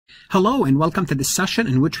Hello and welcome to this session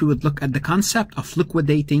in which we would look at the concept of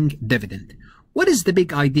liquidating dividend. What is the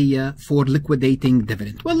big idea for liquidating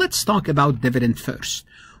dividend? Well, let's talk about dividend first.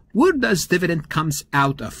 Where does dividend comes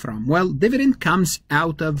out of from? Well, dividend comes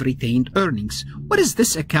out of retained earnings. What is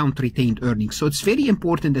this account retained earnings? So it's very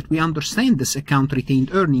important that we understand this account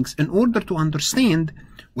retained earnings in order to understand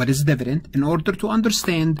what is dividend, in order to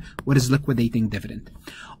understand what is liquidating dividend.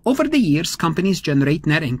 Over the years, companies generate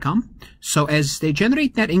net income. So as they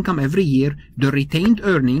generate net income every year, the retained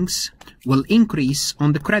earnings will increase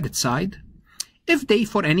on the credit side. If they,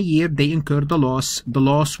 for any year, they incur the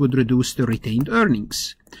loss would reduce the retained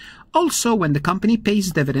earnings. Also, when the company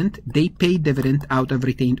pays dividend, they pay dividend out of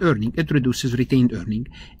retained earning. It reduces retained earning.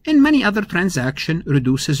 And many other transactions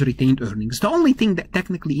reduces retained earnings. The only thing that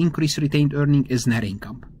technically increases retained earning is net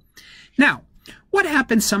income. Now, what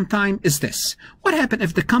happens sometime is this. What happens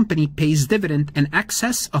if the company pays dividend in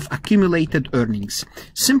excess of accumulated earnings?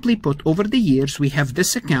 Simply put, over the years, we have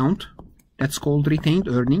this account that's called retained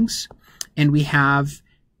earnings, and we have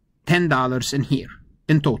 $10 in here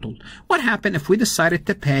in total. What happens if we decided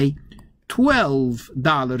to pay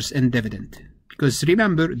 $12 in dividend? Because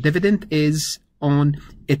remember, dividend is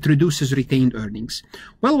it reduces retained earnings.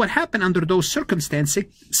 Well, what happened under those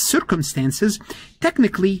circumstances,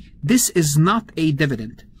 technically, this is not a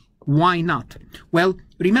dividend. Why not? Well,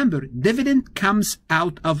 remember, dividend comes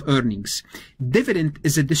out of earnings. Dividend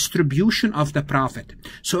is a distribution of the profit.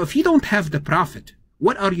 So if you don't have the profit,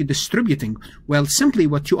 what are you distributing? Well, simply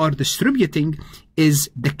what you are distributing is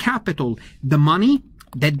the capital, the money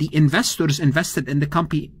that the investors invested in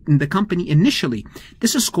the company initially.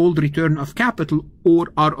 This is called return of capital,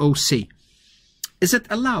 or ROC. Is it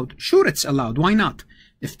allowed? Sure, it's allowed. Why not?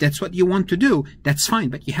 If that's what you want to do, that's fine.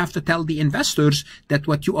 But you have to tell the investors that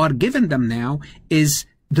what you are giving them now is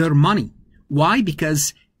their money. Why?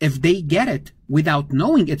 Because if they get it without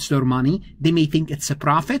knowing it's their money, they may think it's a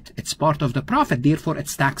profit, it's part of the profit, therefore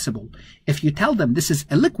it's taxable. If you tell them this is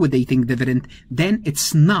a liquidating dividend, then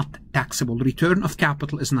it's not taxable. Return of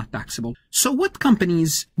capital is not taxable. So what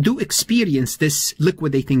companies do experience this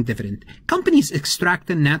liquidating dividend? Companies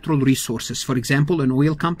extracting natural resources. For example, an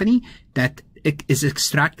oil company that is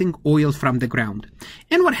extracting oil from the ground.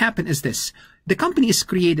 And what happened is this. The company is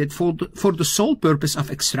created for the sole purpose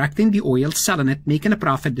of extracting the oil, selling it, making a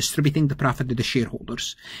profit, distributing the profit to the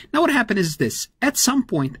shareholders. Now what happened is this. At some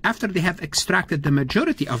point, after they have extracted the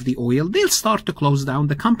majority of the oil, they'll start to close down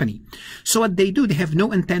the company. So what they do, they have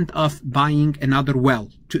no intent of buying another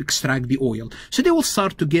well to extract the oil. So they will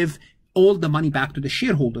start to give all the money back to the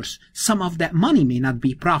shareholders. Some of that money may not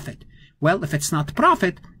be profit. Well, if it's not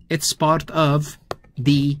profit, it's part of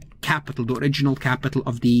the capital, the original capital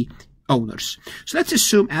of the owners. So let's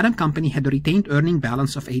assume Adam Company had a retained earning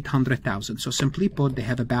balance of $800,000. So simply put, they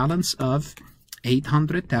have a balance of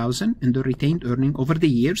 $800,000 in the retained earning over the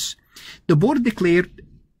years. The board declared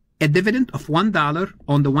a dividend of $1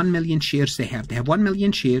 on the 1 million shares they have. They have 1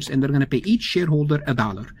 million shares and they're going to pay each shareholder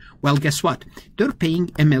 $1. Well, guess what? They're paying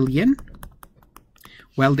 $1 million.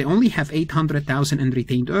 Well, they only have $800,000 in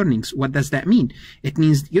retained earnings. What does that mean? It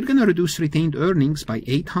means you're going to reduce retained earnings by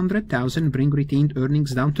 $800,000, bring retained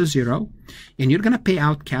earnings down to zero, and you're going to pay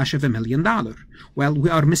out cash of $1 million. Well, we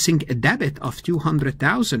are missing a debit of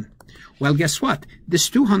 $200,000. Well, guess what? This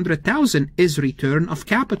 $200,000 is return of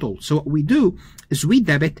capital. So what we do is we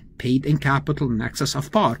debit paid in capital in excess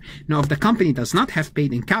of par. Now, if the company does not have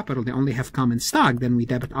paid in capital, they only have common stock, then we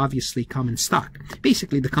debit obviously common stock.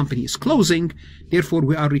 Basically, the company is closing. Therefore,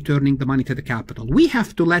 we are returning the money to the capital. We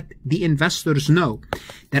have to let the investors know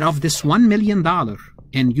that of this $1 million,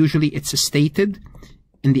 and usually it's stated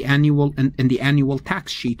in the annual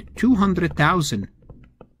tax sheet, $200,000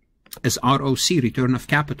 as ROC, return of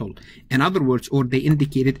capital. In other words, or they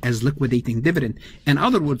indicate it as liquidating dividend. In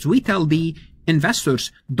other words, we tell the investors,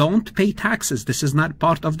 don't pay taxes. This is not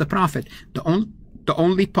part of the profit. The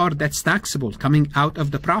only part that's taxable coming out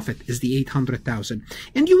of the profit is the $800,000.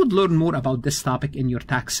 And you would learn more about this topic in your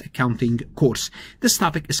tax accounting course. This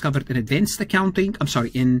topic is covered in advanced accounting,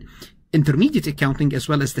 in intermediate accounting, as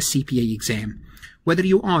well as the CPA exam. Whether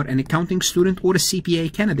you are an accounting student or a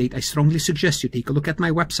CPA candidate, I strongly suggest you take a look at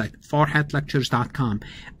my website, farhatlectures.com.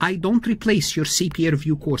 I don't replace your CPA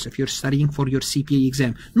review course if you're studying for your CPA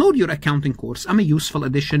exam, nor your accounting course. I'm a useful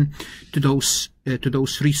addition to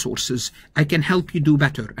those resources. I can help you do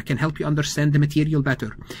better. I can help you understand the material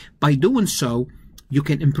better. By doing so, you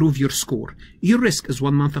can improve your score. Your risk is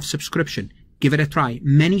 1 month of subscription. Give it a try.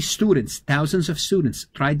 Many students, thousands of students,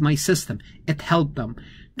 tried my system. It helped them.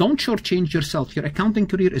 Don't shortchange yourself. Your accounting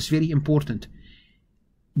career is very important.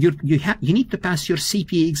 You need to pass your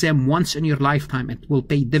CPA exam once in your lifetime. It will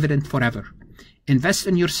pay dividend forever. Invest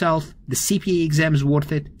in yourself. The CPA exam is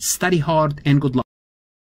worth it. Study hard and good luck.